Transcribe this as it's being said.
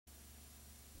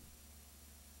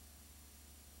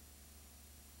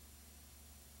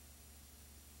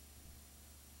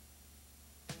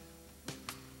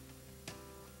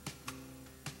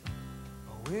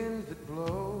wind that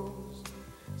blows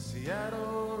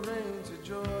Seattle rain to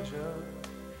Georgia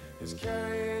has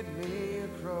carried me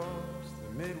across the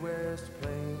Midwest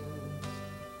plains.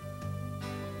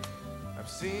 I've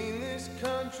seen this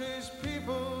country's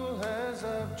people as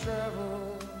I've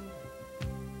traveled,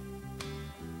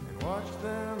 and watched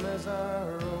them as I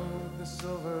rode the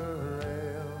silver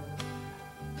rail.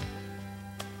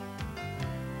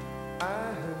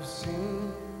 I have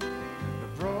seen the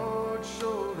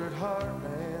broad-shouldered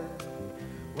heartland,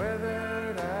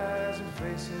 weathered eyes and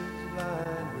faces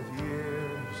lined with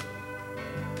years,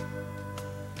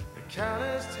 the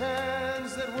calloused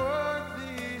hands that work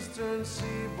the eastern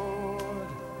seaboard,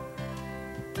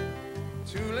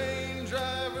 two-lane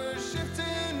drivers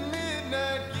shifting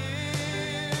midnight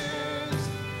gears.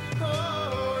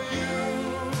 Oh, you,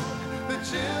 the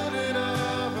children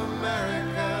of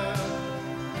America,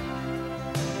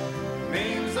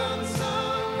 names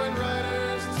unsung when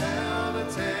writers tell the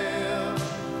tale.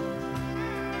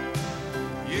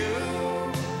 You,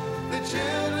 the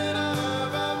children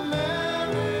of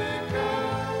America,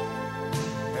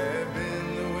 have been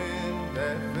the wind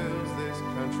that fills this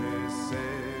country's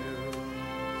sails.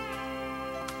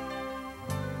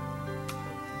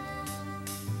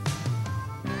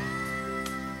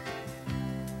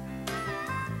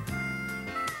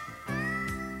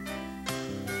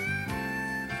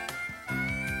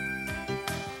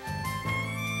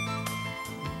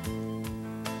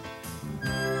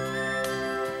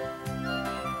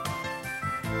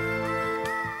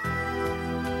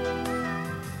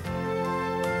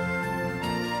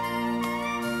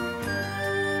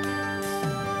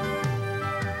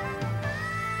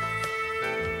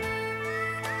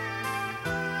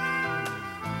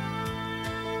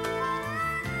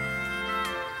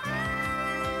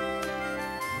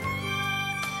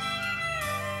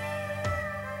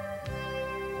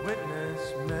 Witness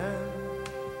men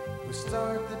who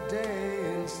start the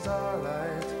day in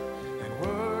starlight and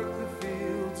work the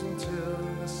fields until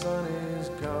the sun is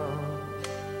gone.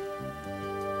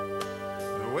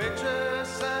 The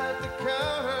waitress at the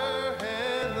counter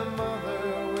and the mother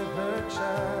with her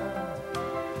child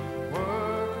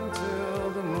work until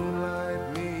the moonlight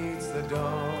meets the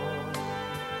dawn.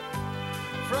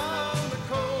 From the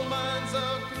coal mines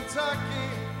of Kentucky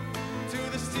to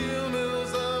the steel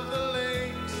mills of the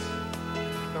lakes,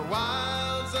 the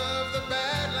wilds of the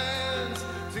Badlands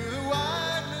to the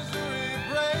wide Missouri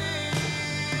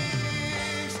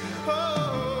breaks.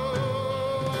 Oh,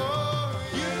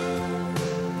 you,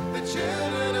 the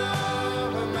children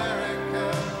of America,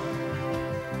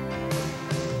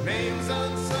 names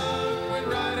unsung when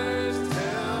writers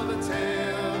tell the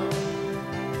tale.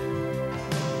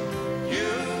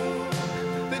 You,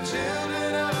 the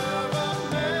children of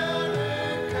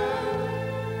America,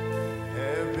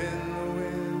 have been the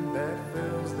wind that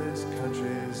fills this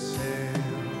country's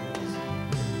sails.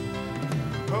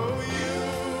 Oh, you,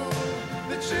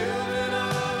 the children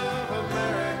of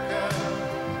America,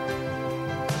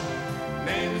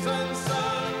 names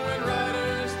unsung when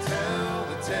writers tell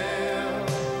the tale.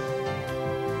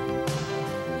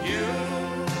 You,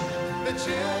 the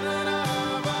children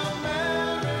of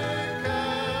America,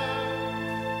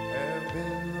 have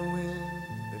been the wind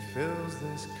that fills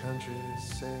this country's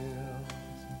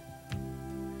sails.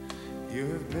 You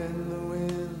have been the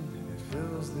wind that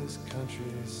fills this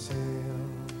country's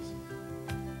sails.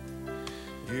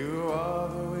 You are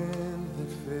the